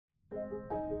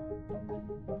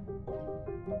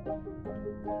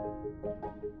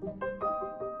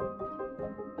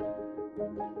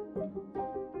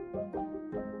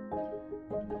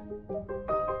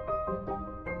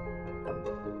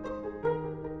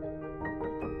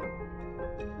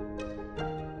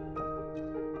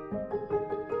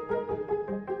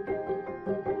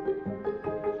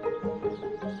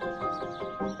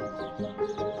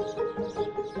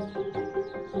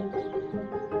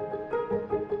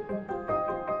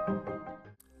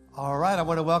All right, I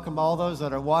want to welcome all those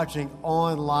that are watching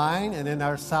online and in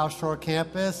our South Shore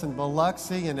campus in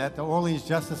Biloxi and at the Orleans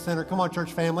Justice Center. Come on,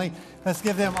 church family. Let's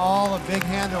give them all a big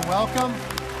hand of welcome.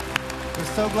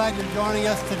 We're so glad you're joining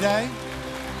us today.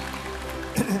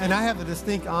 And I have the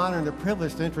distinct honor and the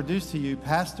privilege to introduce to you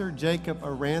Pastor Jacob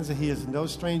Aranza. He is no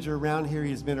stranger around here.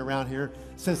 He's been around here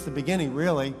since the beginning,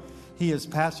 really. He is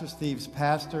Pastor Steve's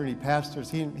pastor, and he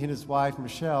pastors, he and his wife,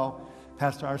 Michelle,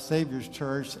 pastor Our Savior's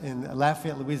Church in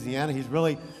Lafayette, Louisiana. He's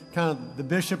really kind of the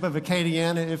bishop of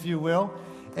Acadiana, if you will.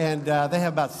 And they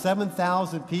have about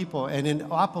 7,000 people. And in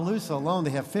Opelousas alone, they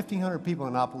have 1,500 people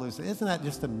in Opelousas. Isn't that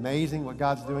just amazing what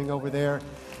God's doing over there?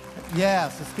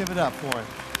 Yes, let's give it up for him.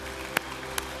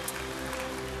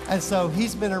 And so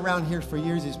he's been around here for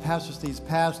years. He's Pastor Steve's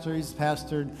pastor.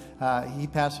 He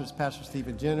pastors Pastor Steve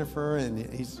and Jennifer, and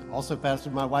he's also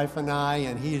pastored my wife and I.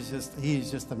 And he is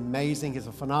just amazing. He's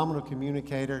a phenomenal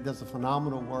communicator, does a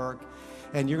phenomenal work.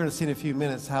 And you're going to see in a few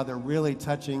minutes how they're really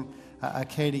touching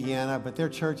Acadiana. But their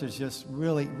church is just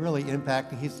really, really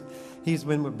impacting. He's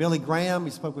been with Billy Graham. He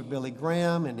spoke with Billy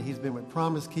Graham, and he's been with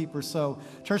Promise Keepers. So,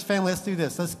 church family, let's do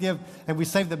this. Let's give, and we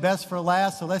saved the best for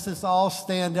last. So let's just all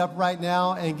stand up right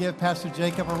now and give Pastor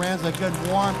Jacob Aranza a good,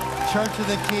 warm Church of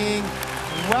the King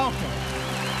welcome.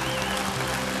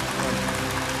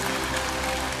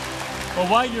 Well,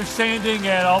 while you're standing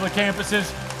at all the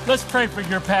campuses, let's pray for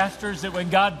your pastors that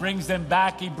when God brings them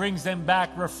back, He brings them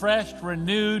back refreshed,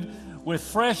 renewed, with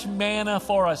fresh manna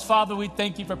for us. Father, we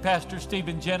thank you for Pastor Steve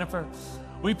and Jennifer.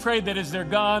 We pray that as they're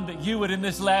gone, that you would in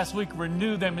this last week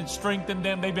renew them and strengthen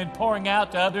them. They've been pouring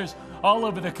out to others all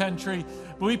over the country.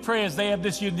 But we pray as they have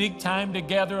this unique time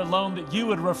together alone, that you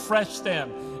would refresh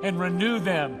them and renew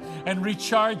them and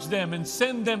recharge them and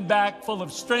send them back full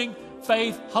of strength,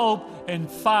 faith, hope, and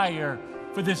fire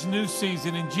for this new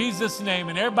season. In Jesus' name.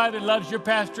 And everybody that loves your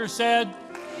pastor said,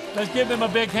 let's give them a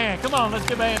big hand. Come on, let's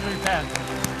give a hand to your pastor.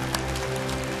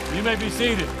 You may be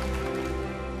seated.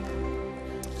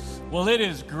 Well, it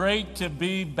is great to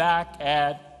be back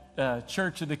at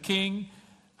Church of the King.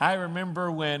 I remember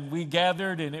when we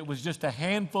gathered and it was just a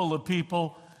handful of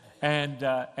people, and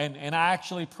I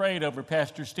actually prayed over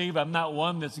Pastor Steve. I'm not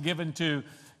one that's given to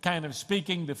kind of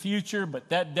speaking the future, but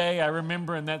that day I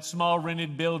remember in that small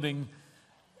rented building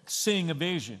seeing a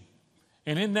vision.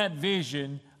 And in that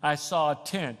vision, I saw a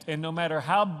tent. And no matter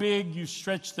how big you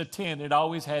stretch the tent, it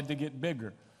always had to get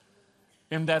bigger.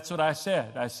 And that's what I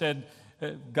said. I said,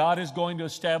 God is going to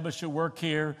establish a work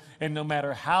here, and no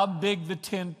matter how big the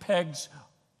 10 pegs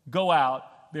go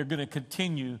out, they're going to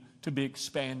continue to be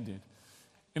expanded.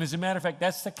 And as a matter of fact,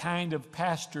 that's the kind of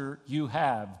pastor you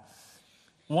have.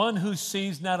 One who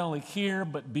sees not only here,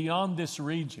 but beyond this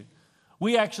region.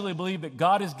 We actually believe that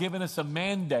God has given us a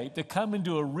mandate to come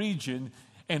into a region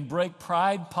and break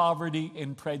pride, poverty,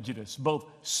 and prejudice, both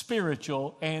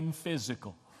spiritual and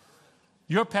physical.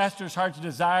 Your pastor's heart's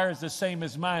desire is the same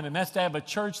as mine, and that's to have a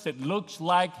church that looks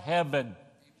like heaven.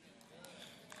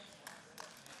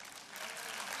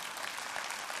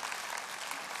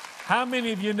 How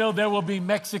many of you know there will be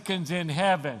Mexicans in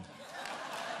heaven?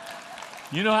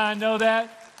 You know how I know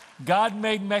that? God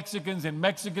made Mexicans, and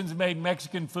Mexicans made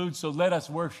Mexican food, so let us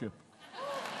worship.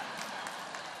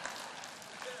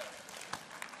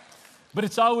 But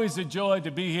it's always a joy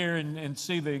to be here and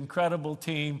see the incredible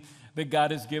team that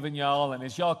God has given y'all. And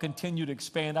as y'all continue to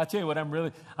expand, I tell you what,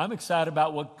 I'm excited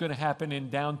about what's going to happen in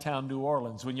downtown New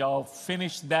Orleans when y'all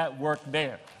finish that work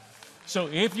there. So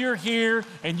if you're here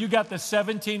and you got the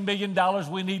 $17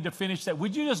 million we need to finish that,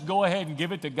 would you just go ahead and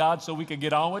give it to God so we can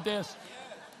get on with this?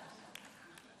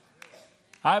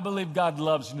 I believe God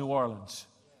loves New Orleans.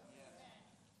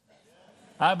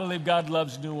 I believe God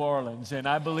loves New Orleans, and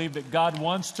I believe that God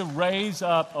wants to raise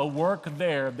up a work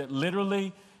there that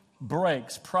literally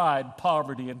breaks pride,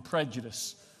 poverty, and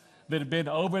prejudice that have been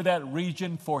over that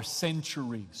region for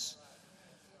centuries.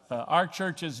 Our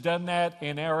church has done that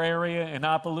in our area. In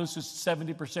Opelousas,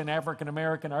 70% African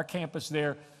American. Our campus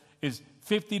there is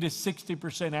 50 to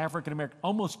 60% African American.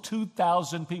 Almost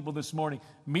 2,000 people this morning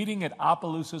meeting at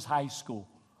Opelousas High School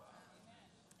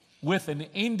with an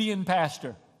Indian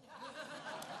pastor.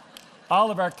 All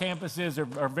of our campuses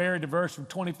are very diverse, from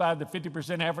 25 to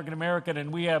 50% African American,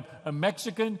 and we have a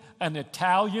Mexican, an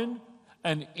Italian,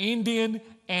 an Indian,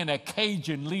 and a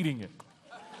Cajun leading it.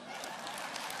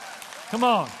 Come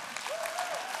on.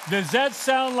 Does that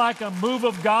sound like a move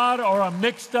of God or a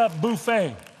mixed up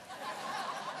buffet?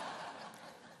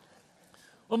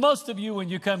 Well, most of you, when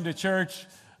you come to church,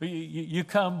 you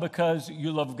come because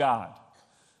you love God.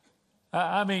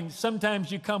 I mean,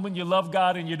 sometimes you come when you love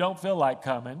God and you don't feel like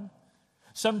coming.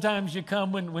 Sometimes you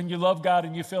come when you love God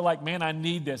and you feel like, man, I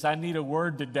need this. I need a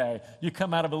word today. You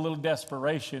come out of a little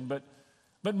desperation.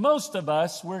 But most of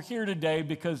us, we're here today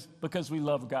because we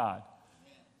love God.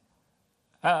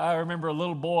 I remember a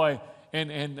little boy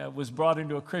and was brought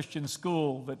into a Christian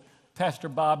school, but Pastor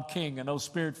Bob King, an old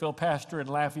Spirit-filled pastor in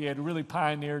Lafayette, who really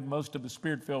pioneered most of the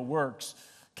Spirit-filled works,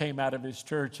 came out of his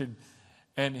church.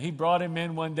 And he brought him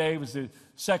in one day. He was a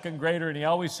second grader, and he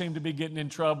always seemed to be getting in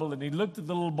trouble. And he looked at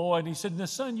the little boy, and he said, "Now,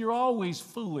 son, you're always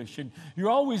foolish, and you're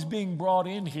always being brought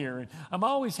in here, and I'm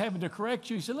always having to correct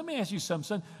you." He said, "Let me ask you something,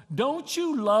 son. Don't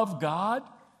you love God?"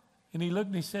 And he looked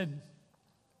and he said,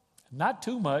 "Not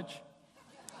too much."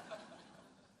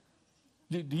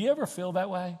 Do you ever feel that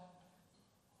way?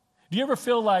 Do you ever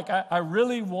feel like I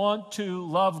really want to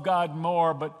love God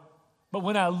more, but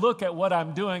when I look at what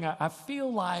I'm doing, I feel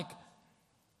like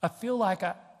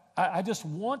I just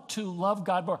want to love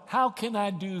God more. How can I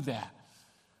do that?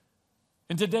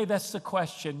 And today, that's the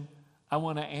question I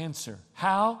want to answer.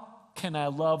 How can I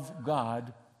love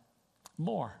God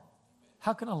more?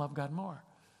 How can I love God more?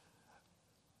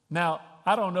 Now,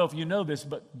 I don't know if you know this,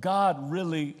 but God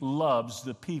really loves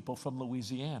the people from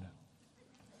Louisiana.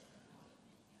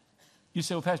 You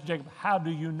say, "Well, Pastor Jacob, how do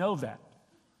you know that?"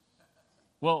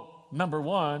 Well, number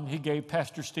one, he gave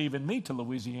Pastor Steve and me to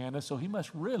Louisiana, so he must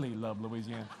really love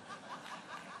Louisiana.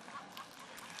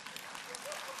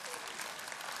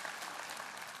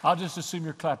 I'll just assume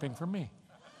you're clapping for me.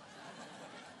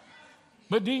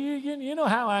 But do you know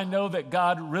how I know that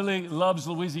God really loves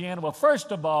Louisiana? Well,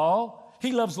 first of all,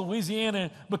 he loves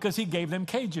Louisiana because he gave them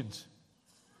Cajuns.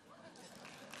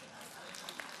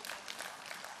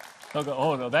 Okay,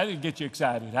 oh no, that didn't get you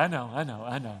excited. I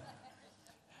know.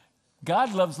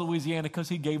 God loves Louisiana because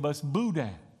he gave us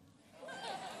boudin.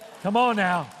 Come on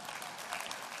now.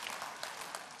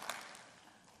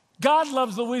 God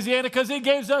loves Louisiana because he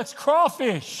gives us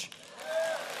crawfish.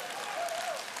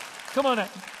 Come on now.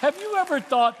 Have you ever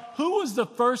thought, who was the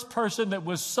first person that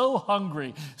was so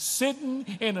hungry, sitting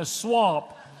in a swamp,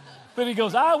 that he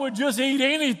goes, "I would just eat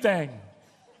anything"?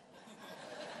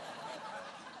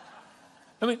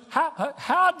 I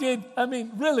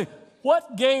mean, really,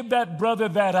 what gave that brother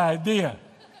that idea?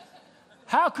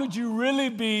 How could you really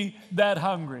be that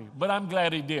hungry? But I'm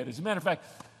glad he did. As a matter of fact,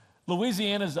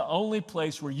 Louisiana is the only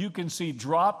place where you can see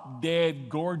drop-dead,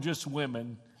 gorgeous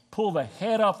women pull the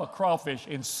head off a crawfish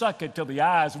and suck it till the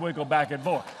eyes wiggle back and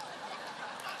forth.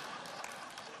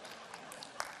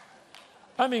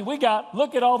 I mean,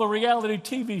 look at all the reality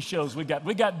TV shows we got.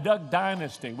 We got Duck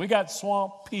Dynasty. We got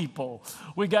Swamp People.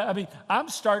 I'm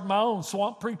starting my own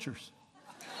Swamp Preachers.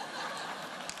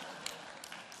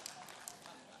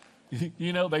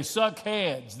 You know, they suck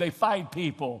heads. They fight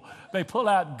people. They pull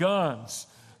out guns.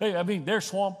 They're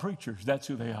Swamp Preachers. That's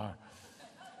who they are.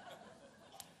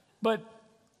 But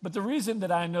the reason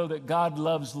that I know that God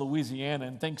loves Louisiana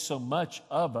and thinks so much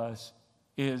of us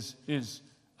is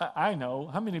I know.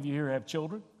 How many of you here have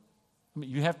children?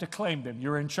 You have to claim them.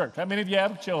 You're in church. How many of you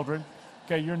have children?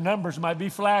 Okay, your numbers might be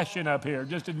flashing up here.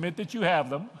 Just admit that you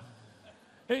have them.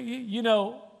 You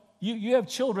know, you have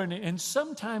children, and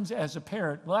sometimes as a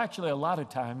parent, well, actually a lot of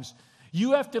times,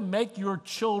 you have to make your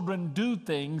children do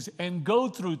things and go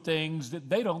through things that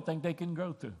they don't think they can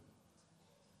go through.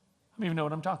 I don't even know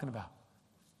what I'm talking about.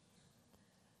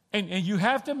 And you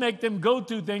have to make them go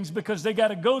through things because they got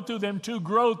to go through them to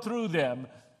grow through them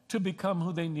to become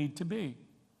who they need to be.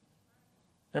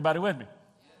 Everybody with me?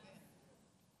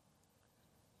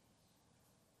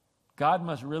 God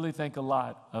must really think a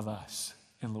lot of us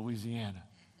in Louisiana.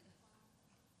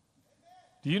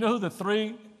 Do you know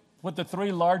what the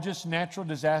three largest natural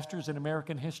disasters in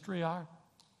American history are?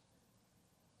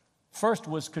 First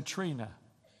was Katrina.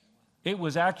 It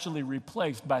was actually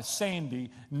replaced by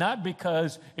Sandy, not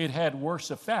because it had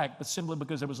worse effect, but simply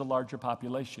because there was a larger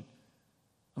population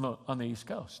on the East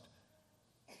Coast.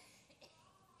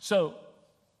 So,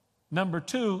 number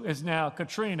two is now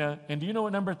Katrina. And do you know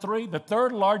what number three? The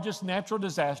third largest natural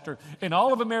disaster in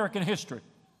all of American history.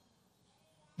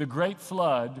 The Great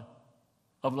Flood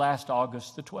of last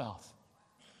August the 12th.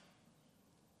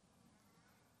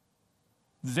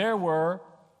 There were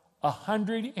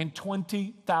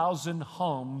 120,000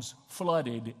 homes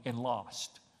flooded and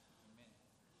lost.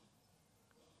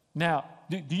 Now,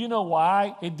 do you know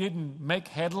why it didn't make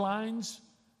headlines?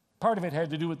 Part of it had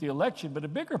to do with the election, but a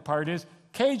bigger part is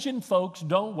Cajun folks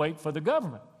don't wait for the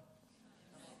government.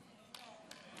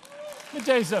 Let me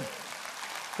tell you something.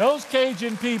 Those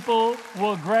Cajun people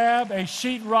will grab a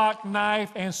sheetrock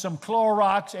knife and some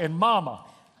Clorox and mama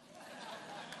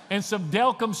and some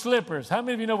Delcom slippers. How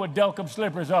many of you know what Delcom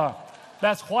slippers are?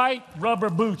 That's white rubber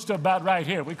boots to about right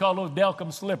here. We call those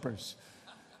Delcom slippers.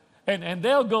 And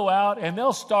they'll go out and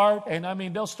they'll start, and I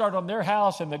mean, they'll start on their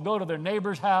house and they'll go to their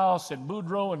neighbor's house, and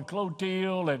Boudreaux and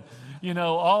Clotilde and, you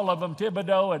know, all of them,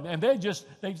 Thibodeau, and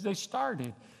they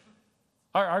started.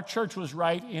 Our church was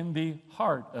right in the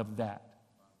heart of that.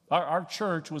 Our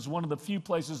church was one of the few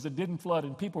places that didn't flood,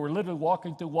 and people were literally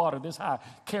walking through water this high,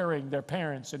 carrying their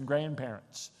parents and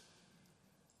grandparents.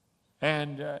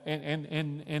 And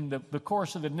in the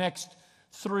course of the next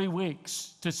 3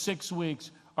 weeks to 6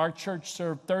 weeks, our church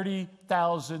served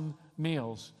 30,000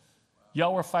 meals.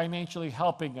 Y'all were financially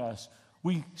helping us.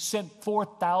 We sent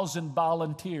 4,000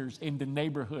 volunteers into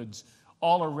neighborhoods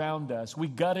all around us. We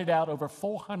gutted out over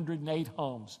 408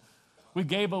 homes. We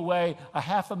gave away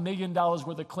 $500,000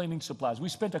 worth of cleaning supplies. We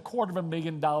spent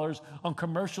 $250,000 on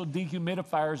commercial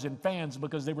dehumidifiers and fans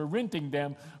because they were renting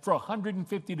them for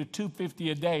 $150 to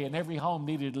 $250 a day, and every home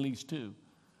needed at least 2.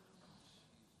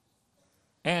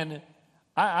 And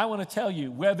I want to tell you,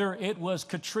 whether it was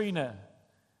Katrina,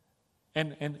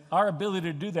 and our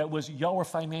ability to do that was y'all were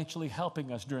financially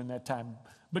helping us during that time.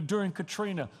 But during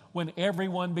Katrina, when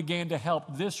everyone began to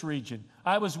help this region,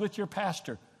 I was with your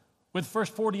pastor. With the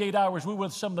first 48 hours, we were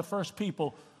some of the first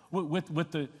people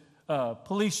with the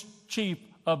police chief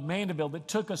of Mandeville that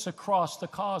took us across the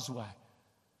causeway.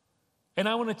 And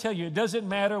I want to tell you, it doesn't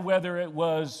matter whether it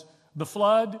was the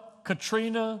flood,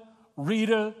 Katrina,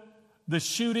 Rita, the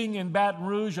shooting in Baton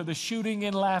Rouge, or the shooting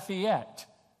in Lafayette.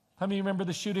 How many remember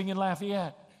the shooting in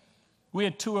Lafayette? We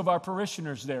had 2 of our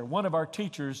parishioners there. One of our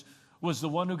teachers was the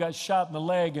one who got shot in the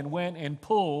leg and went and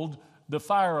pulled the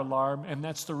fire alarm, and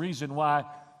that's the reason why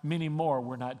many more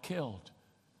were not killed.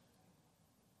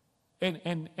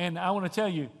 And I want to tell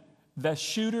you, the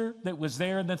shooter that was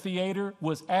there in the theater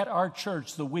was at our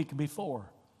church the week before.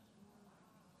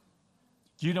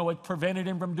 Do you know what prevented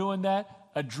him from doing that?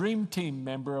 A Dream Team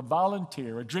member, a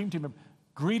volunteer, a Dream Team member,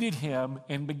 greeted him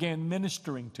and began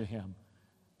ministering to him.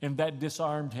 And that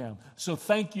disarmed him. So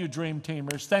thank you, Dream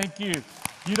Teamers. Thank you.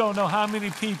 You don't know how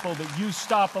many people that you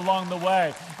stop along the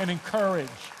way and encourage.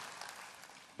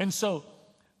 And so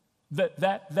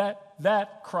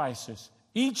that crisis,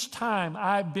 each time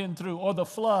I've been through, or the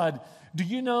flood, do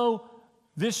you know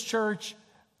this church,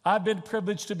 I've been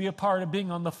privileged to be a part of being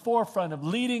on the forefront of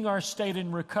leading our state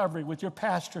in recovery with your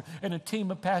pastor and a team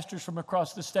of pastors from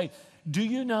across the state. Do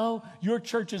you know your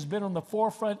church has been on the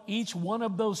forefront each one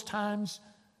of those times?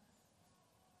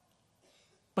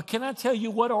 But can I tell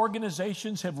you what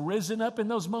organizations have risen up in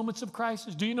those moments of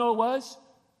crisis? Do you know it was?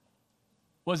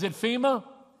 Was it FEMA?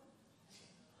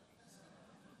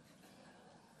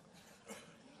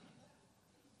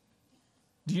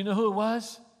 Do you know who it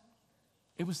was?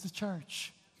 It was the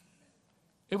church.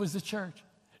 It was the church.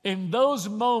 In those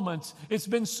moments, it's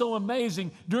been so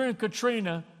amazing. During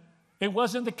Katrina, it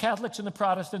wasn't the Catholics and the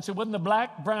Protestants. It wasn't the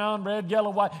black, brown, red, yellow,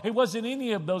 white. It wasn't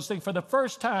any of those things. For the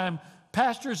first time,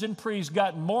 pastors and priests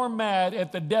got more mad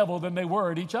at the devil than they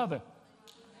were at each other.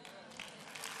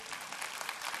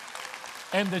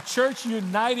 And the church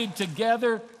united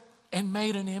together and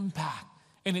made an impact.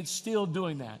 And it's still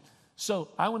doing that. So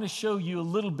I want to show you a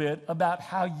little bit about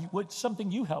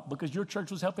something you helped, because your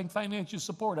church was helping financially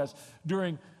support us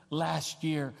during last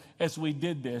year as we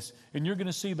did this. And you're going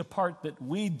to see the part that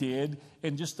we did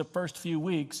in just the first few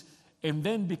weeks. And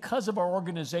then because of our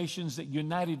organizations that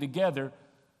united together,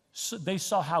 so they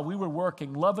saw how we were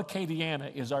working. Love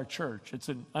Acadiana is our church. It's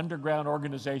an underground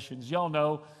organization. As y'all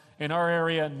know, in our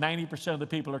area, 90% of the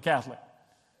people are Catholic.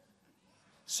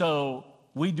 So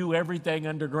we do everything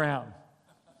underground.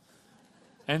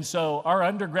 And so our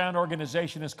underground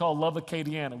organization is called Love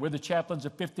Acadiana. We're the chaplains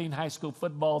of 15 high school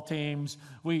football teams.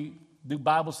 We do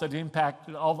Bible study impact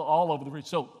all over the region.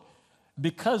 So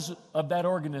because of that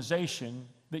organization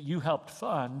that you helped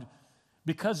fund,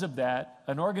 because of that,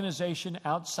 an organization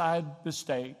outside the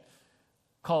state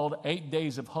called 8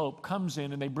 Days of Hope comes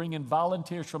in, and they bring in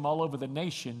volunteers from all over the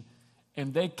nation,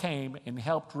 and they came and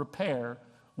helped repair.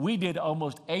 We did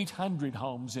almost 800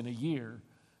 homes in a year.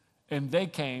 And they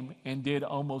came and did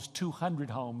almost 200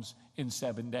 homes in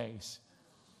 7 days.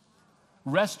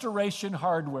 Restoration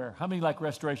Hardware. How many like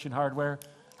Restoration Hardware?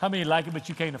 How many like it but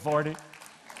you can't afford it?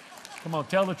 Come on,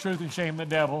 tell the truth and shame the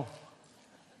devil.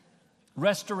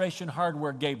 Restoration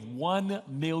Hardware gave $1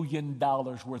 million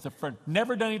worth of furniture.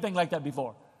 Never done anything like that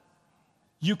before.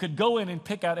 You could go in and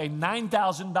pick out a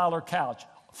 $9,000 couch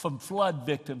from flood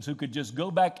victims who could just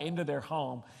go back into their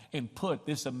home and put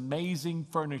this amazing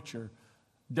furniture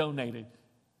donated.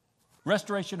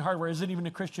 Restoration Hardware isn't even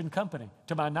a Christian company,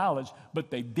 to my knowledge, but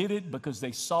they did it because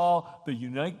they saw the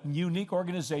unique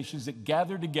organizations that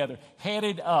gathered together,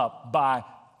 headed up by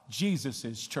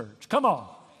Jesus' church. Come on.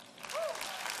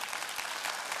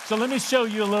 So let me show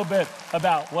you a little bit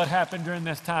about what happened during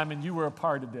this time, and you were a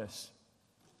part of this.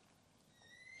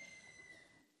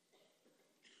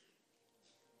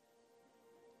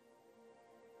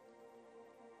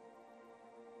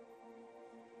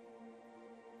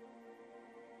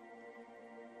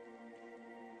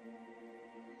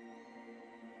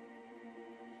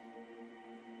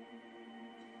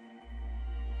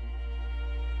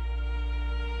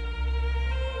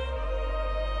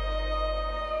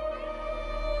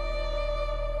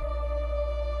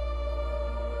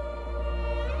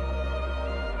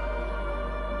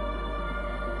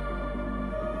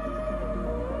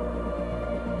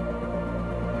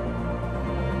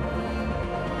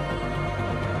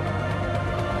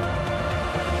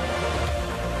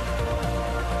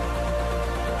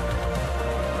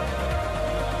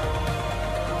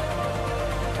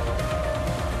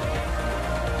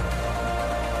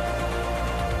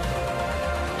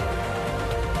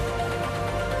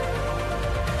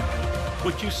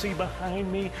 What you see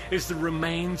behind me is the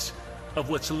remains of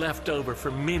what's left over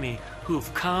for many who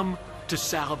have come to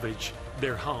salvage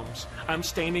their homes. I'm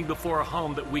standing before a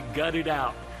home that we gutted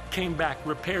out, came back,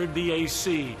 repaired the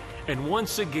AC, and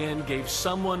once again gave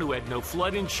someone who had no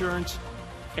flood insurance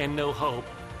and no hope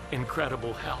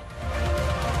incredible help.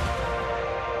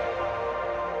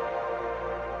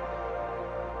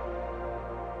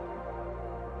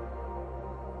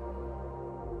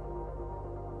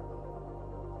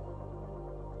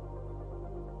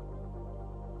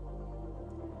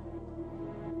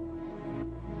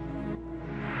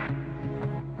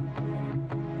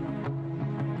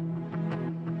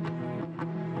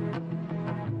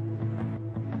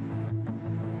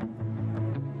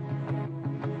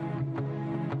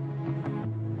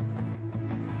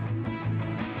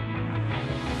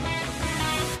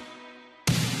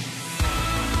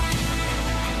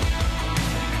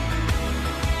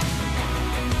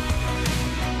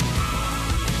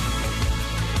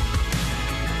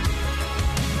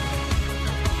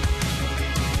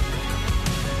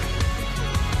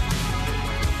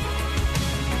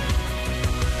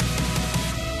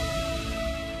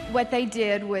 What they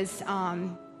did was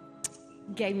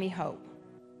gave me hope.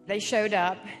 They showed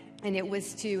up, and it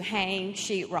was to hang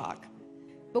sheetrock.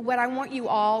 But what I want you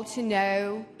all to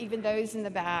know, even those in the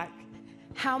back,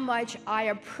 how much I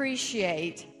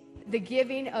appreciate the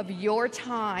giving of your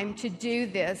time to do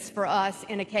this for us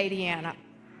in Acadiana.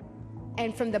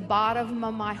 And from the bottom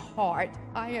of my heart,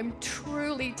 I am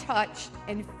truly touched,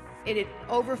 and it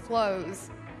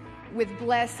overflows with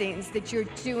blessings that you're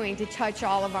doing to touch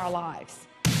all of our lives.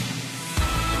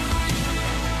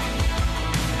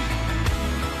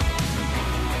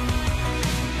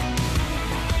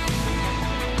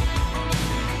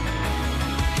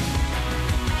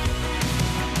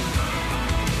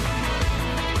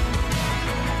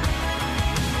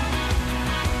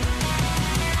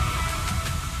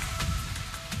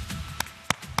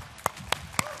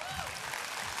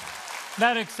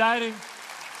 That exciting?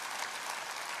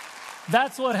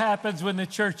 That's what happens when the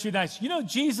church unites. You know,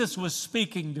 Jesus was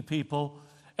speaking to people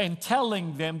and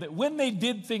telling them that when they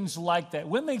did things like that,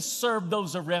 when they served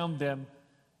those around them,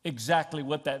 exactly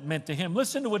what that meant to him.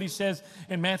 Listen to what he says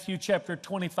in Matthew chapter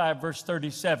 25, verse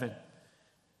 37.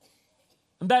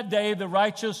 On that day, the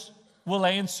righteous will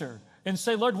answer and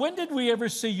say, Lord, when did we ever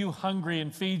see you hungry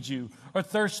and feed you, or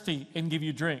thirsty and give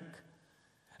you drink?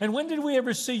 And when did we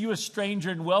ever see you a stranger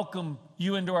and welcome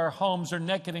you into our homes, or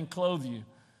naked and clothe you?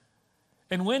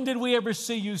 And when did we ever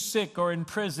see you sick or in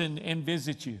prison and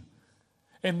visit you?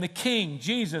 And the King,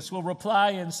 Jesus, will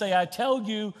reply and say, I tell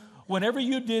you, whenever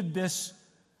you did this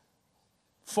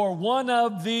for one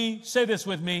of the, say this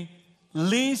with me,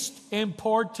 least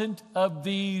important of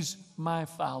these my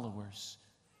followers,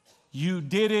 you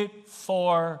did it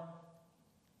for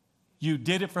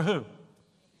who?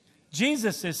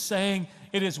 Jesus is saying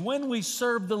it is when we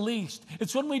serve the least.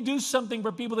 It's when we do something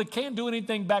for people that can't do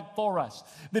anything back for us.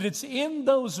 That it's in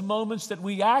those moments that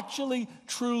we actually,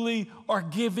 truly are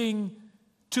giving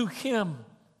to Him.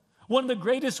 One of the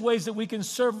greatest ways that we can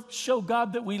show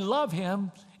God that we love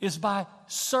Him is by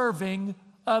serving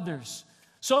others.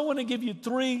 So I want to give you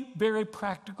 3 very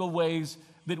practical ways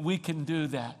that we can do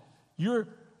that. You're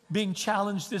being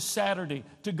challenged this Saturday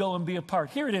to go and be a part.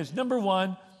 Here it is. Number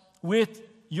one, with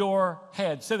your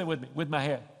head. Say that with me, with my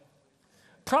head.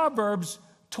 Proverbs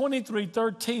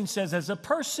 23:13 says, as a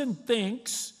person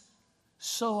thinks,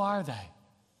 so are they.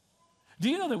 Do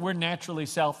you know that we're naturally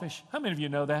selfish? How many of you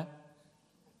know that?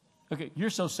 Okay, you're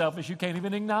so selfish you can't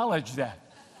even acknowledge that.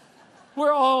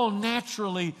 We're all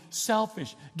naturally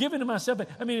selfish. Giving to myself,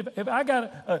 I mean, if I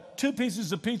got 2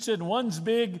 pieces of pizza and one's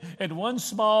big and one's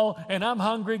small and I'm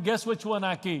hungry, guess which one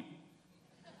I keep?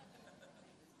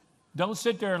 Don't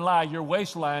sit there and lie. Your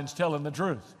waistline's telling the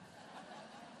truth.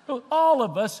 All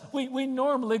of us, we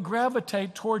normally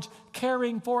gravitate towards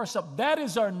caring for ourselves. That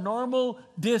is our normal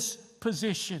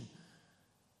disposition.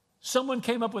 Someone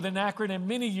came up with an acronym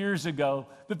many years ago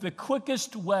that the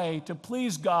quickest way to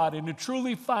please God and to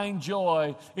truly find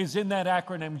joy is in that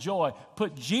acronym, JOY.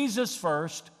 Put Jesus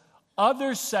first,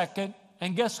 others second,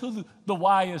 and guess who the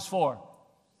Y is for?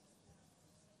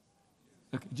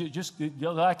 Okay, just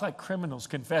you'll act like criminals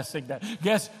confessing that.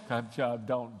 Guess,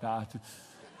 don't die.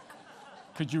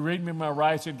 Could you read me my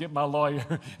rights and get my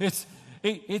lawyer?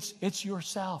 It's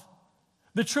yourself.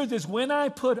 The truth is, when I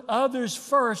put others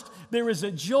first, there is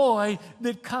a joy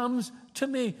that comes to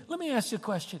me. Let me ask you a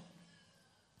question.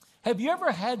 Have you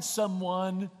ever had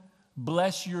someone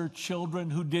bless your children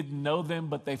who didn't know them,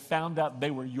 but they found out they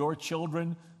were your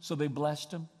children, so they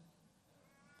blessed them?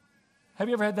 Have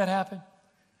you ever had that happen?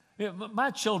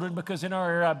 My children, because in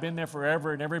our area I've been there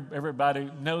forever and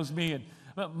everybody knows me, and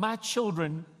my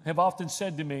children have often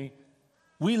said to me,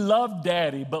 we love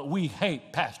Daddy, but we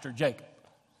hate Pastor Jacob.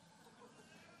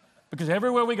 Because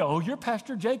everywhere we go, oh, you're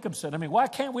Pastor Jacobson. I mean, why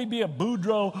can't we be a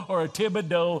Boudreaux or a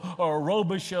Thibodeau or a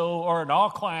Robichaux or an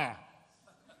Aucoin?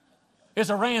 It's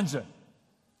Aranza,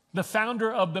 the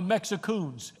founder of the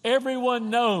Mexicoons. Everyone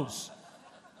knows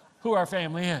who our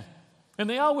family is. And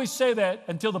they always say that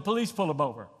until the police pull them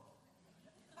over.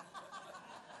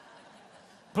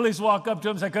 Police walk up to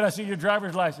him and say, could I see your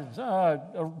driver's license?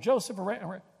 Joseph,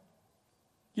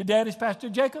 your daddy's Pastor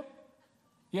Jacob?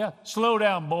 Yeah. Slow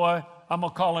down, boy. I'm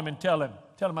going to call him and tell him.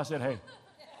 Tell him I said, hey.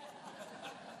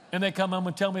 And they come home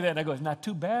and tell me that. And I go, it's not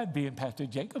too bad being Pastor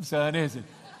Jacob's son, is it?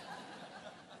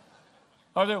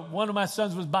 Or one of my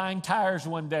sons was buying tires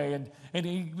one day, and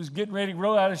he was getting ready to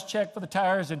roll out his check for the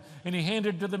tires, and he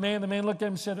handed it to the man. The man looked at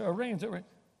him and said,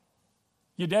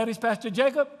 your daddy's Pastor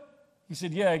Jacob? He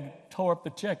said, yeah. He tore up the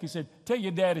check. He said, tell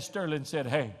your daddy Sterling said,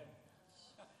 hey.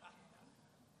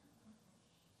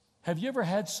 Have you ever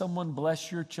had someone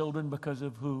bless your children because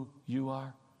of who you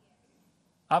are?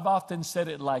 I've often said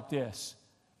it like this.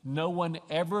 No one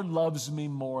ever loves me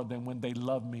more than when they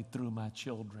love me through my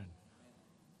children.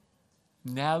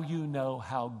 Now you know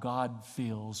how God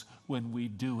feels when we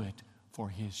do it for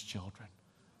His children.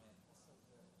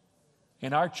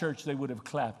 In our church, they would have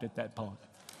clapped at that point.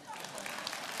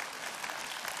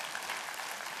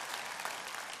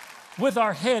 With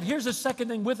our head, here's the second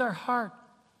thing, with our heart.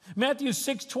 Matthew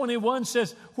 6:21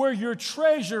 says, where your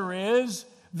treasure is,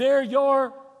 there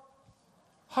your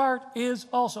heart is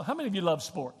also. How many of you love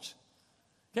sports?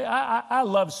 Okay, I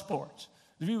love sports.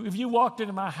 If you walked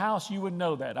into my house, you would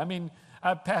know that. I mean,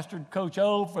 I pastored Coach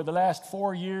O for the last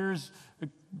 4 years.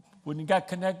 When he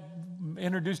got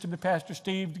introduced him to Pastor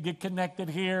Steve to get connected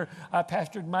here, I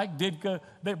pastored Mike Didka.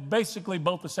 They're basically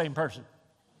both the same person.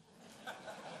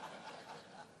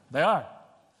 They are.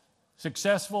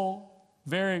 Successful,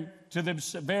 very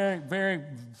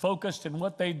focused in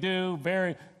what they do,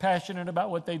 very passionate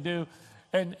about what they do.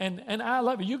 And I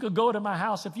love it. You could go to my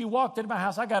house. If you walked into my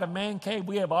house, I got a man cave.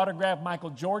 We have autographed Michael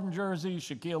Jordan jerseys,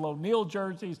 Shaquille O'Neal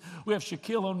jerseys. We have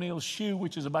Shaquille O'Neal's shoe,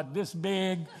 which is about this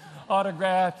big,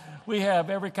 autographed. We have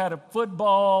every kind of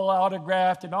football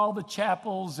autographed in all the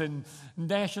chapels and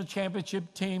national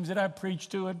championship teams that I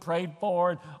preached to and prayed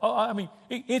for. I mean,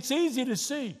 it's easy to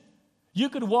see. You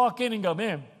could walk in and go,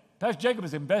 man, Pastor Jacob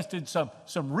has invested some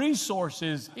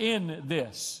resources in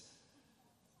this.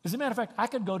 As a matter of fact, I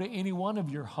could go to any one of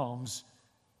your homes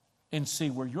and see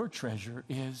where your treasure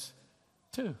is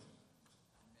too.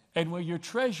 And where your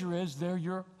treasure is, there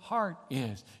your heart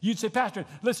is. You'd say, Pastor,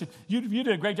 listen, you did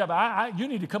a great job. You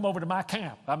need to come over to my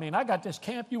camp. I mean, I got this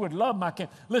camp. You would love my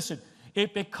camp. Listen,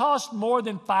 if it costs more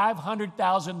than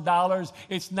 $500,000,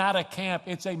 it's not a camp.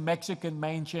 It's a Mexican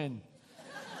mansion.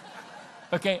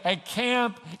 Okay, a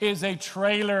camp is a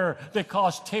trailer that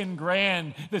costs 10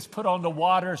 grand that's put on the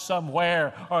water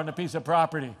somewhere or on a piece of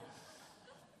property.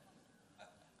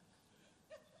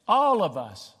 All of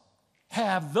us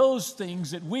have those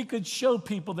things that we could show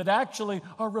people that actually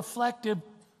are reflective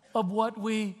of what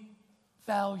we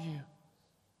value.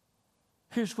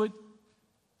 Here's what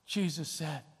Jesus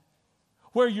said.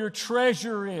 where your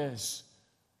treasure is,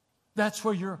 that's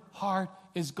where your heart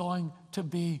is going to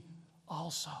be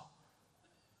also.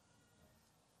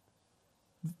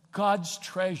 God's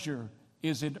treasure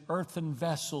is in earthen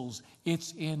vessels.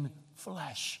 It's in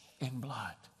flesh and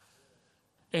blood.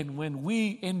 And when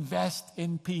we invest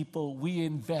in people, we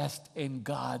invest in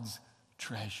God's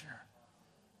treasure.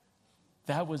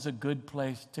 That was a good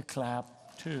place to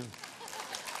clap, too.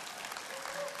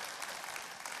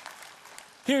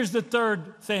 Here's the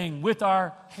third thing, with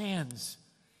our hands.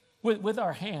 With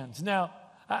our hands. Now,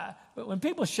 when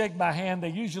people shake my hand, they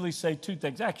usually say two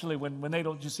things. Actually, when they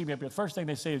don't just see me up here, the first thing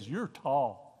they say is, "You're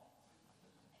tall."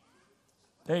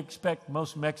 They expect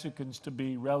most Mexicans to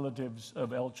be relatives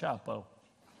of El Chapo.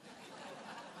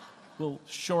 Little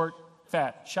short,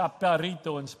 fat.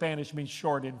 Chaparrito in Spanish means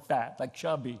short and fat, like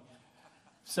chubby.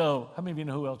 So, how many of you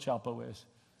know who El Chapo is?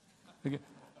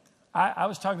 I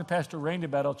was talking to Pastor Randy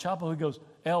about El Chapo. He goes,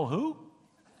 "El who?"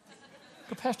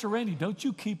 But Pastor Randy, don't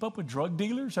you keep up with drug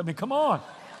dealers? I mean, come on.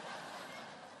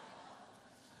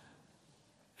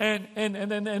 And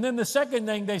then the second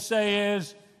thing they say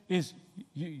is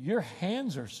your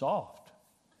hands are soft.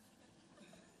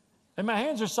 And my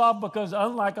hands are soft because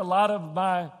unlike a lot of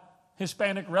my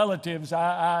Hispanic relatives,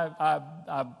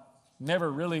 I've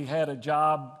never really had a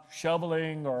job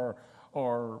shoveling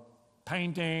or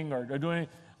painting or doing.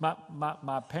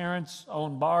 My parents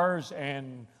owned bars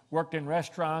and worked in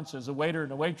restaurants as a waiter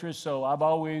and a waitress, so I've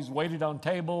always waited on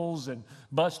tables and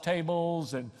bus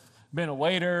tables and been a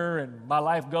waiter, and my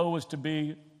life goal was to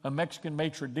be a Mexican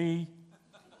maitre d',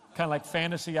 kind of like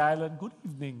Fantasy Island. Good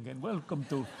evening and welcome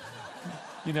to,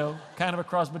 kind of a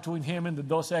cross between him and the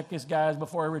Dos Equis guys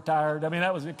before he retired. I mean,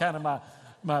 that was kind of my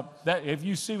that, if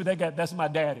you see what they got, that's my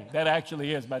daddy. That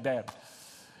actually is my dad.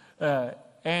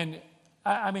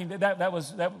 I mean,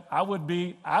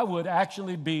 I would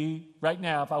actually be, right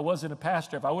now, if I wasn't a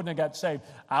pastor, if I wouldn't have got saved,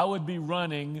 I would be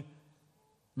running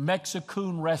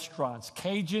Mexican restaurants.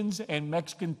 Cajuns and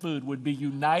Mexican food would be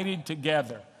united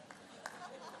together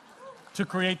to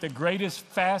create the greatest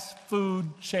fast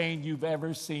food chain you've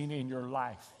ever seen in your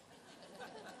life.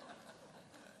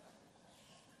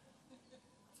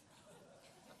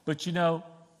 But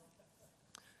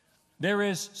there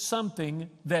is something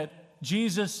that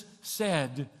Jesus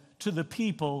said to the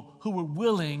people who were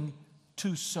willing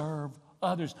to serve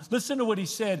others. Listen to what he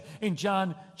said in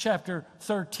John chapter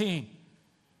 13.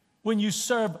 When you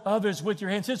serve others with your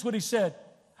hands, here's what he said.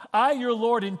 "I, your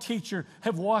Lord and teacher,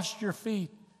 have washed your feet.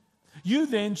 You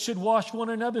then should wash one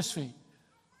another's feet.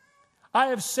 I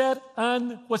have set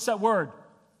what's that word?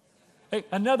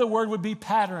 Another word would be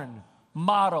pattern,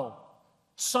 model,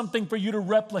 something for you to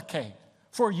replicate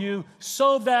for you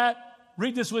so that,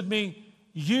 read this with me,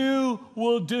 you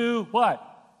will do what?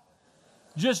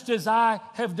 Just as I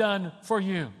have done for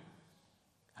you.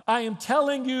 I am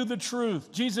telling you the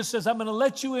truth." Jesus says, "I'm going to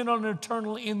let you in on an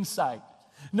eternal insight.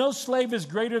 No slave is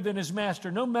greater than his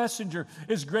master. No messenger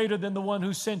is greater than the one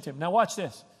who sent him." Now watch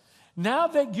this. "Now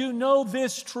that you know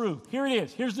this truth," here it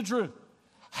is. Here's the truth.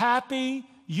 "Happy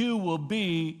you will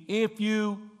be if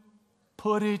you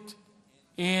put it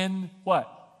in what?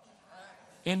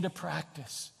 Into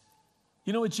practice."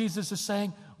 You know what Jesus is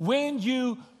saying? When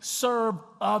you serve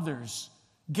others,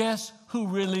 guess who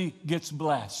really gets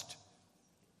blessed?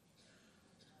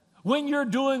 When you're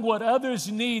doing what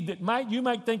others need that you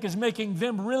might think is making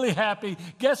them really happy,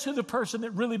 guess who the person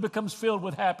that really becomes filled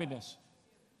with happiness?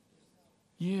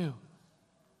 You.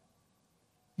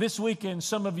 This weekend,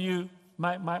 some of you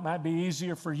might be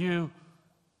easier for you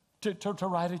to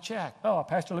write a check. "Oh,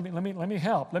 Pastor, let me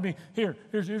help.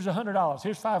 Here's $100.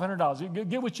 Here's $500.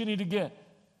 Get what you need to get."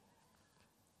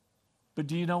 But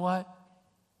do you know what?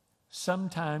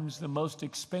 Sometimes the most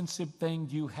expensive thing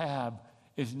you have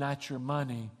is not your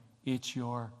money, it's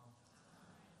your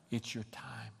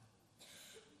time.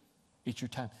 It's your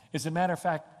time. As a matter of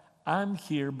fact, I'm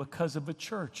here because of a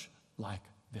church like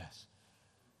this.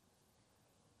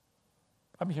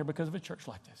 I'm here because of a church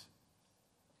like this.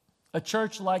 A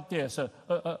church like this,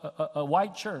 a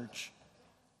white church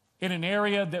in an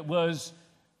area that was,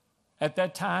 at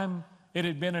that time, it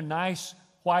had been a nice,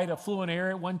 white, affluent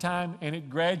area at one time, and it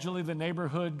gradually, the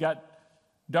neighborhood got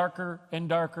darker and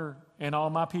darker, and all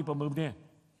my people moved in.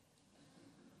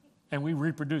 And we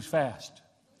reproduced fast.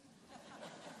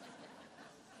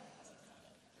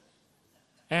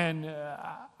 And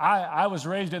I was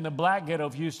raised in the black ghetto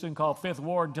of Houston called Fifth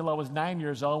Ward until I was 9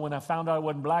 years old. When I found out I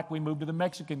wasn't black, we moved to the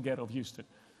Mexican ghetto of Houston.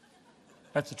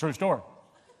 That's a true story.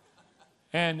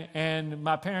 And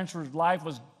my parents' life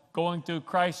was going through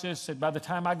crisis, and by the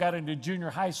time I got into junior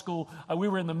high school, we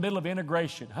were in the middle of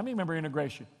integration. How many remember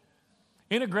integration?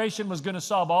 Integration was going to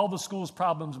solve all the schools'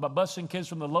 problems by busing kids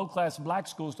from the low-class black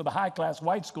schools to the high-class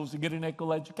white schools to get an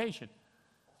equal education.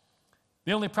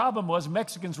 The only problem was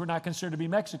Mexicans were not considered to be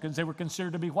Mexicans. They were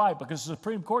considered to be white because the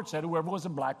Supreme Court said whoever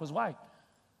wasn't black was white.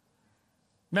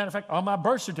 Matter of fact, on my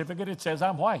birth certificate, it says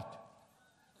I'm white.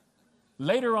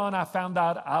 Later on, I found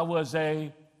out I was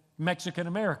a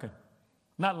Mexican-American.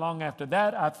 Not long after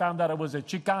that, I found out I was a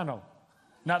Chicano.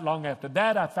 Not long after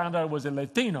that, I found out I was a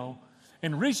Latino.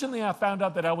 And recently, I found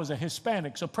out that I was a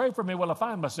Hispanic. So pray for me while I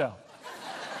find myself.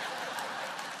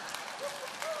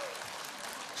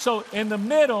 So in the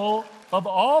middle of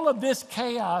all of this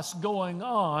chaos going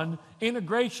on,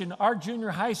 integration, our junior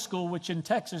high school, which in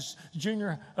Texas,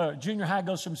 junior high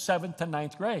goes from 7th to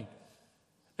 9th grade.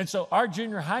 And so our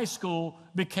junior high school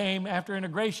became, after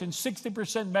integration,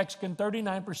 60% Mexican,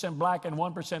 39% black, and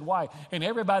 1% white. And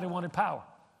everybody wanted power.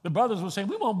 The brothers were saying,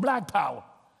 we want black power.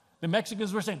 The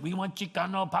Mexicans were saying, we want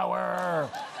Chicano power.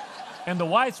 And the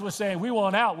whites were saying, we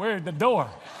want out, we're at the door.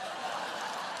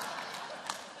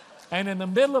 And in the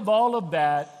middle of all of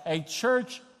that, a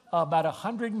church about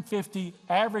 150,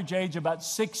 average age about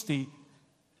 60,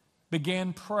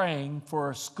 began praying for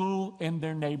a school in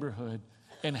their neighborhood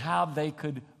and how they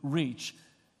could reach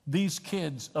these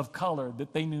kids of color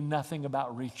that they knew nothing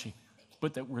about reaching,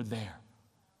 but that were there.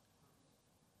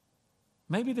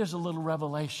 Maybe there's a little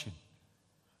revelation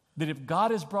that if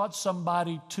God has brought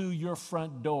somebody to your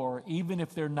front door, even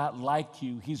if they're not like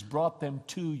you, He's brought them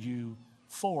to you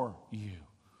for you.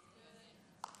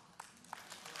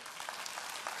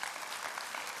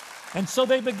 And so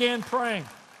they began praying.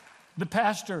 The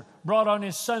pastor brought on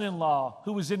his son-in-law,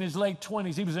 who was in his late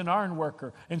 20s. He was an iron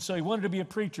worker, and so he wanted to be a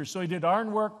preacher. So he did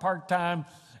iron work part-time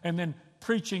and then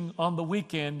preaching on the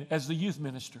weekend as the youth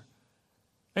minister.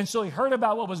 And so he heard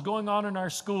about what was going on in our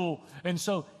school. And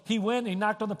so he went, he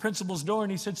knocked on the principal's door,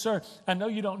 and he said, sir, I know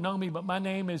you don't know me, but my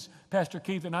name is Pastor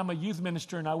Keith, and I'm a youth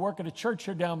minister, and I work at a church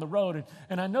here down the road.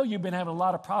 And I know you've been having a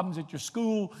lot of problems at your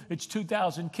school. It's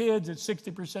 2,000 kids. It's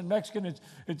 60% Mexican.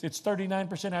 It's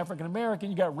 39% African American.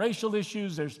 You got racial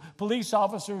issues. There's police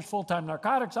officers, full-time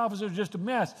narcotics officers, just a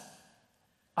mess.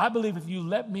 I believe if you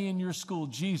let me in your school,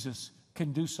 Jesus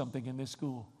can do something in this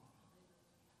school.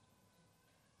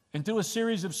 And through a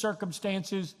series of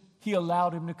circumstances, He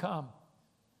allowed him to come.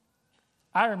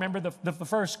 I remember the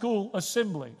first school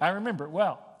assembly. I remember it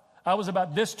well. I was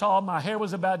about this tall. My hair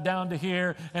was about down to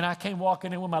here. And I came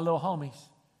walking in with my little homies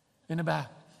in the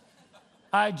back.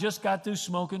 I just got through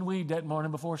smoking weed that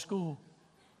morning before school.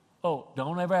 Oh,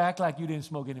 don't ever act like you didn't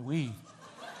smoke any weed.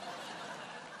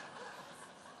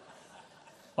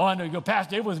 Oh, I know. You go,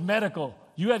 Pastor, it was medical.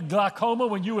 You had glaucoma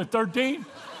when you were 13?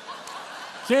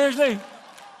 Seriously?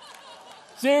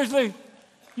 Seriously?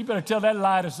 You better tell that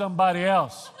lie to somebody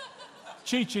else.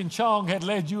 Cheech and Chong had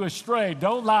led you astray.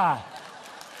 Don't lie.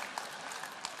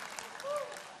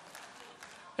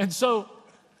 And so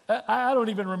I don't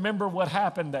even remember what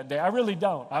happened that day. I really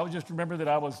don't. I would just remember that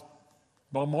I was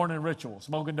on morning ritual,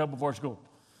 smoking dope before school.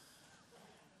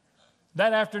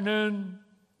 That afternoon,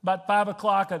 about 5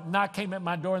 o'clock, a knock came at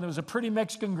my door, and there was a pretty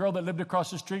Mexican girl that lived across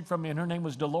the street from me, and her name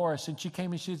was Dolores. And she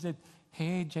came and she said,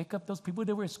 hey, Jacob, those people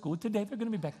that were at school today, they're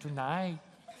going to be back tonight.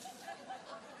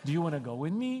 Do you want to go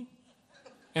with me?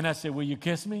 And I said, will you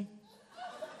kiss me?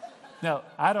 Now,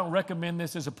 I don't recommend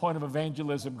this as a point of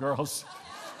evangelism, girls.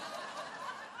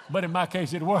 But in my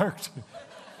case, it worked.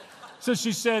 So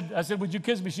she said, I said, would you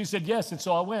kiss me? She said, yes. And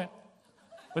so I went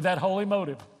with that holy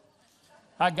motive.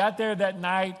 I got there that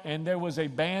night, and there was a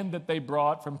band that they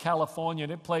brought from California,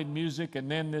 and it played music. And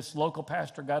then this local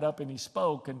pastor got up and he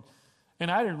spoke.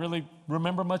 And I didn't really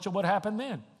remember much of what happened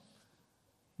then.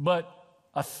 But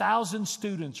 1,000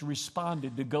 students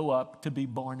responded to go up to be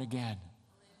born again.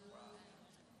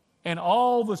 And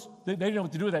they didn't know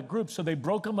what to do with that group, so they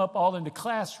broke them up all into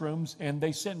classrooms, and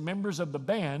they sent members of the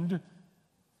band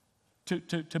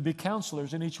to be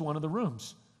counselors in each one of the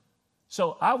rooms.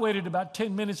 So I waited about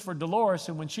 10 minutes for Dolores,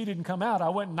 and when she didn't come out, I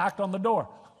went and knocked on the door.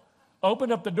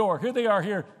 Opened up the door. Here they are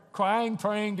here, crying,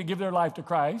 praying to give their life to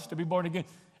Christ, to be born again.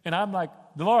 And I'm like,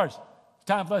 Dolores, it's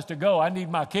time for us to go. I need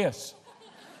my kiss.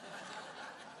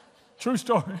 True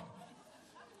story.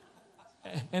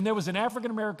 And there was an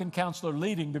African-American counselor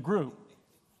leading the group.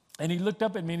 And he looked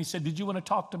up at me and he said, did you want to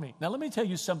talk to me? Now, let me tell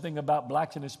you something about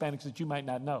blacks and Hispanics that you might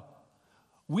not know.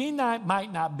 We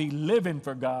might not be living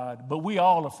for God, but we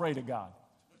all afraid of God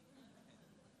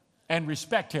and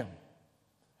respect Him.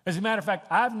 As a matter of fact,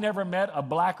 I've never met a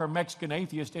black or Mexican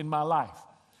atheist in my life.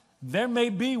 There may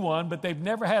be one, but they've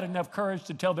never had enough courage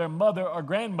to tell their mother or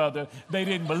grandmother they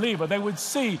didn't believe, or they would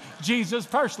see Jesus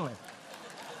personally.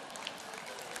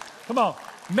 Come on.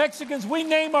 Mexicans, we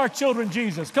name our children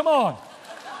Jesus. Come on.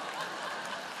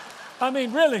 I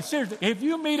mean, really, seriously, if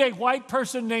you meet a white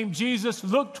person named Jesus,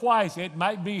 look twice. It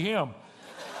might be him.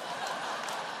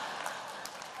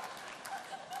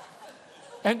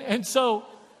 And so,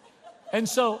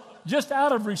 just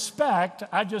out of respect,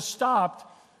 I just stopped.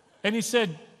 And he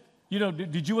said, you know,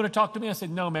 did you want to talk to me? I said,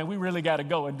 no, man, we really got to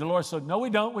go. And Dolores said, no, we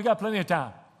don't. We got plenty of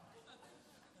time.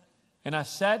 And I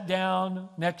sat down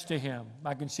next to him.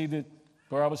 I can see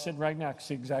where I was sitting right now. I can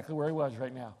see exactly where he was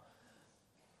right now.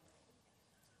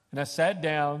 And I sat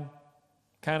down,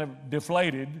 kind of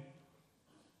deflated.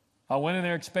 I went in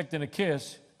there expecting a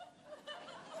kiss.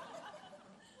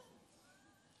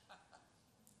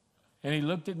 And he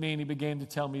looked at me and he began to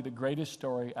tell me the greatest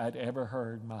story I'd ever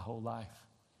heard my whole life.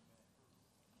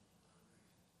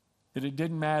 That it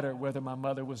didn't matter whether my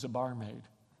mother was a barmaid.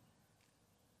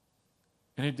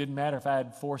 And it didn't matter if I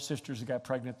had 4 sisters that got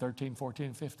pregnant 13,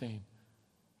 14, 15. It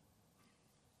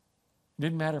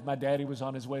didn't matter if my daddy was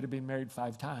on his way to being married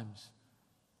 5 times.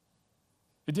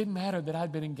 It didn't matter that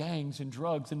I'd been in gangs and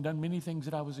drugs and done many things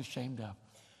that I was ashamed of.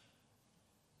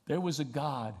 There was a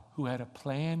God who had a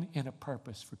plan and a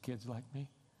purpose for kids like me.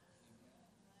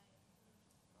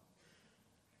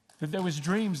 That there was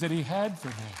dreams that he had for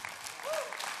me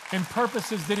and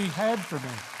purposes that he had for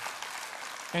me.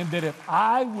 And that if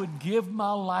I would give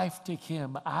my life to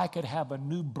him, I could have a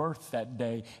new birth that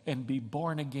day and be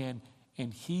born again,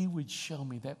 and he would show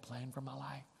me that plan for my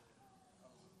life.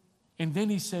 And then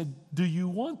he said, do you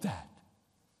want that?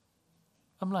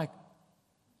 I'm like,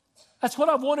 that's what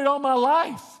I've wanted all my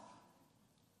life.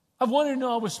 I wanted to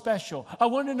know I was special. I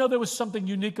wanted to know there was something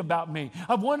unique about me.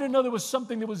 I wanted to know there was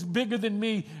something that was bigger than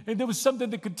me, and there was something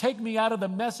that could take me out of the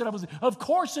mess that I was in. Of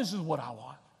course, this is what I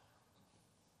want.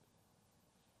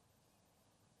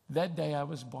 That day I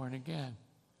was born again.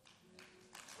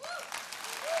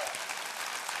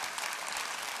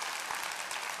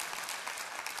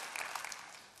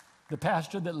 The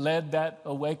pastor that led that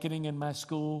awakening in my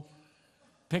school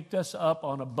picked us up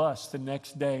on a bus the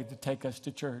next day to take us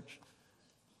to church.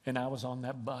 And I was on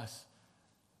that bus.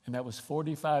 And that was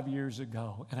 45 years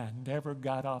ago. And I never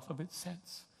got off of it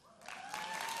since.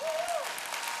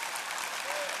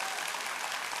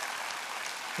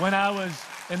 When I was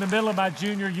in the middle of my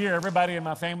junior year, everybody in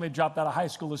my family dropped out of high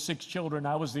school with 6 children.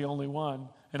 I was the only one.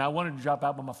 And I wanted to drop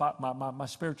out, but my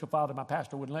spiritual father, my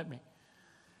pastor, wouldn't let me.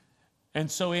 And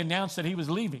so he announced that he was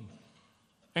leaving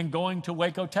and going to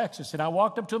Waco, Texas. And I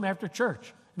walked up to him after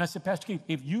church. And I said, Pastor Keith,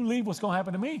 if you leave, what's going to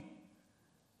happen to me?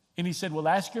 And he said, well,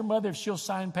 ask your mother if she'll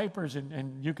sign papers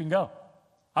and you can go.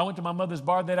 I went to my mother's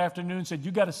bar that afternoon and said,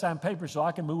 you got to sign papers so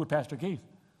I can move with Pastor Keith.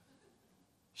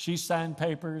 She signed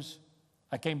papers.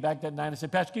 I came back that night and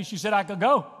said, Pastor Keith, she said I could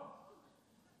go.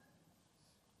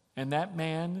 And that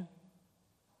man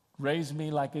raised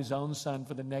me like his own son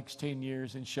for the next 10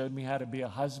 years and showed me how to be a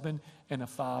husband and a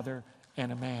father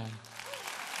and a man.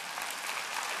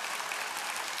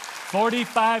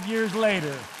 45 years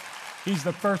later, he's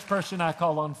the first person I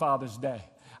call on Father's Day.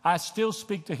 I still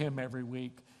speak to him every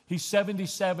week. He's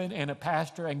 77 and a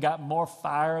pastor and got more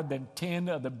fire than 10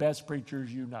 of the best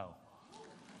preachers you know.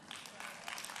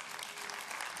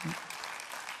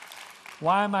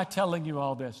 Why am I telling you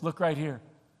all this? Look right here.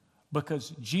 Because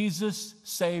Jesus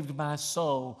saved my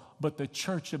soul, but the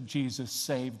church of Jesus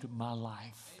saved my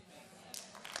life.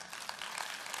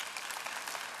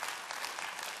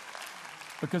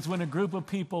 Because when a group of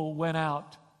people went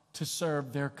out to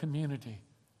serve their community,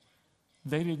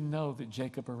 they didn't know that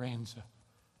Jacob Aranza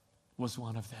was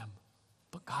one of them,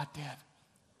 but God did.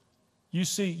 You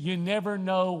see, you never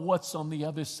know what's on the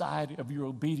other side of your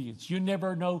obedience. You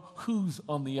never know who's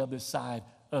on the other side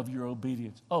of your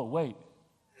obedience. Oh, wait.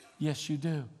 Yes, you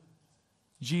do.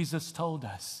 Jesus told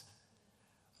us,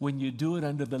 when you do it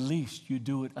unto the least, you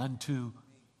do it unto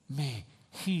me.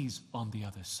 He's on the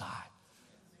other side.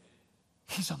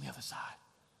 He's on the other side.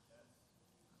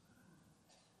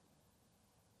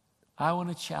 I want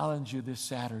to challenge you this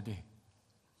Saturday.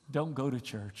 Don't go to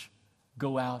church.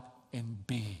 Go out and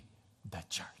be the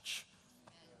church.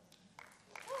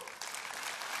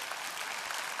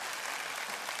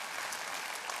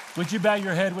 Would you bow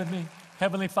your head with me?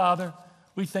 Heavenly Father,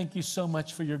 we thank you so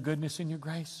much for your goodness and your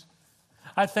grace.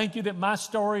 I thank you that my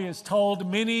story is told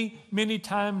many, many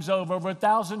times over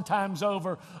 1,000 times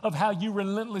over, of how you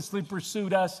relentlessly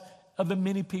pursued us, of the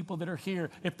many people that are here,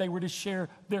 if they were to share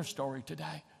their story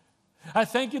today. I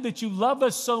thank you that you love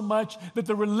us so much that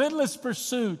the relentless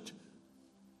pursuit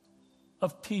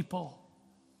of people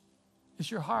is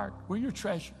your heart. We're your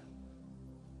treasure.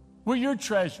 We're your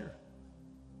treasure.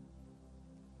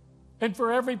 And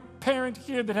for every parent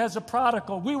here that has a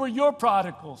prodigal, we were your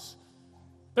prodigals.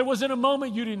 There wasn't a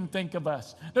moment you didn't think of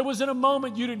us. There wasn't a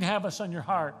moment you didn't have us on your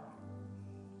heart.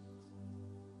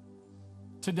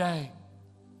 today,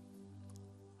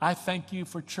 I thank you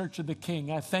for Church of the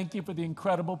King. I thank you for the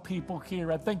incredible people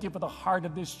here. I thank you for the heart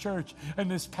of this church and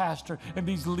this pastor and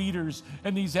these leaders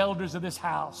and these elders of this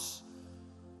house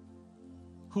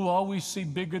who always see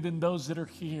bigger than those that are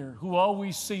here, who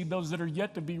always see those that are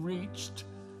yet to be reached.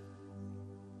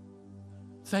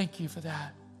 Thank you for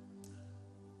that.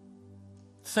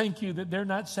 Thank you that they're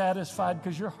not satisfied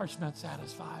because your heart's not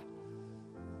satisfied.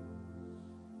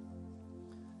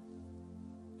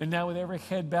 And now with every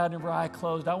head bowed and every eye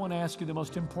closed, I want to ask you the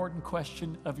most important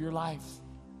question of your life.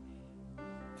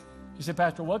 You say,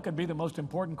 Pastor, what could be the most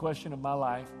important question of my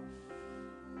life?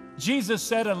 Jesus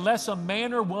said, unless a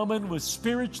man or woman was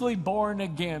spiritually born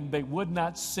again, they would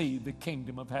not see the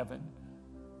kingdom of heaven.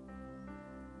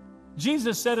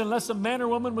 Jesus said, unless a man or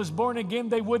woman was born again,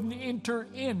 they wouldn't enter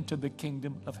into the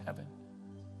kingdom of heaven.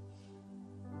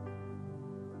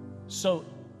 So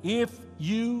if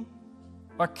you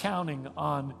are counting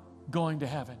on going to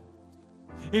heaven,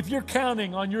 if you're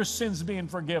counting on your sins being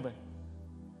forgiven,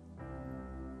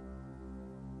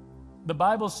 the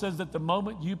Bible says that the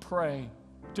moment you pray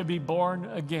to be born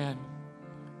again,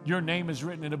 your name is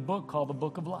written in a book called the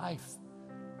Book of Life.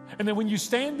 And then when you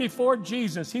stand before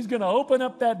Jesus, He's going to open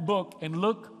up that book and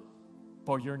look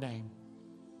for your name.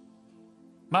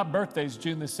 My birthday is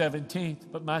June the 17th,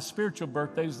 but my spiritual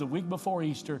birthday is the week before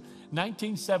Easter,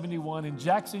 1971 in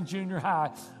Jackson Junior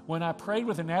High, when I prayed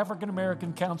with an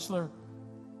African-American counselor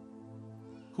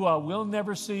who I will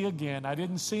never see again. I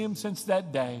didn't see him since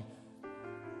that day.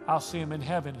 I'll see him in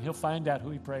heaven. He'll find out who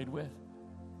he prayed with,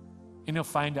 and he'll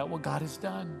find out what God has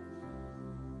done.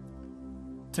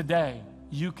 Today,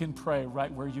 you can pray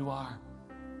right where you are.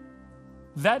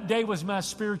 That day was my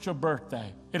spiritual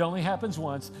birthday. It only happens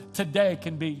once. Today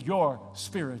can be your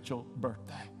spiritual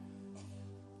birthday.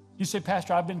 You say,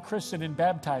 Pastor, I've been christened and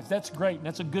baptized. That's great, and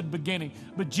that's a good beginning.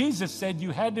 But Jesus said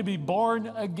you had to be born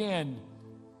again.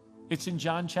 It's in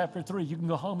John chapter 3. You can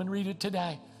go home and read it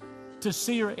today to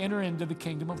see or enter into the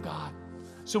kingdom of God.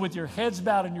 So with your heads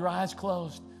bowed and your eyes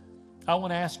closed, I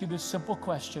want to ask you this simple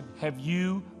question. Have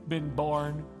you been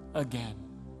born again?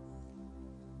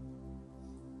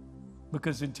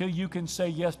 Because until you can say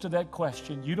yes to that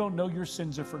question, you don't know your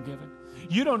sins are forgiven.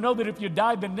 You don't know that if you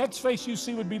died, the next face you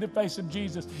see would be the face of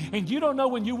Jesus. And you don't know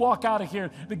when you walk out of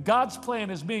here that God's plan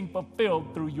is being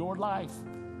fulfilled through your life.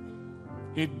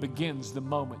 It begins the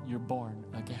moment you're born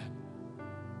again.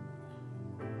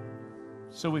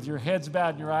 So with your heads bowed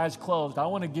and your eyes closed, I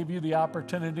want to give you the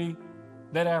opportunity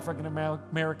that African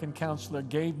American counselor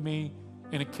gave me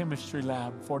in a chemistry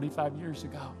lab 45 years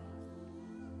ago.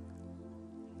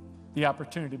 The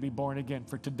opportunity to be born again,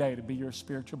 for today to be your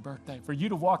spiritual birthday, for you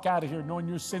to walk out of here knowing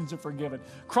your sins are forgiven.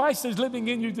 Christ is living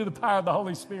in you through the power of the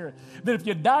Holy Spirit. That if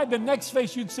you died, the next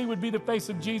face you'd see would be the face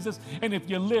of Jesus. And if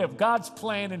you live, God's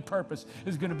plan and purpose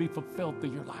is going to be fulfilled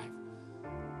through your life.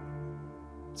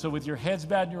 So with your heads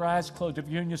bowed and your eyes closed, if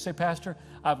you're here and you say, Pastor,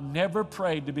 I've never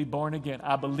prayed to be born again.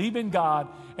 I believe in God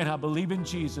and I believe in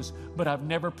Jesus, but I've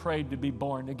never prayed to be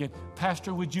born again.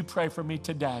 Pastor, would you pray for me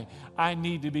today? I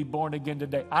need to be born again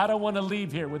today. I don't want to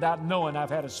leave here without knowing I've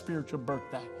had a spiritual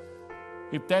birthday.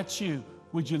 If that's you,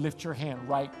 would you lift your hand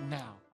right now?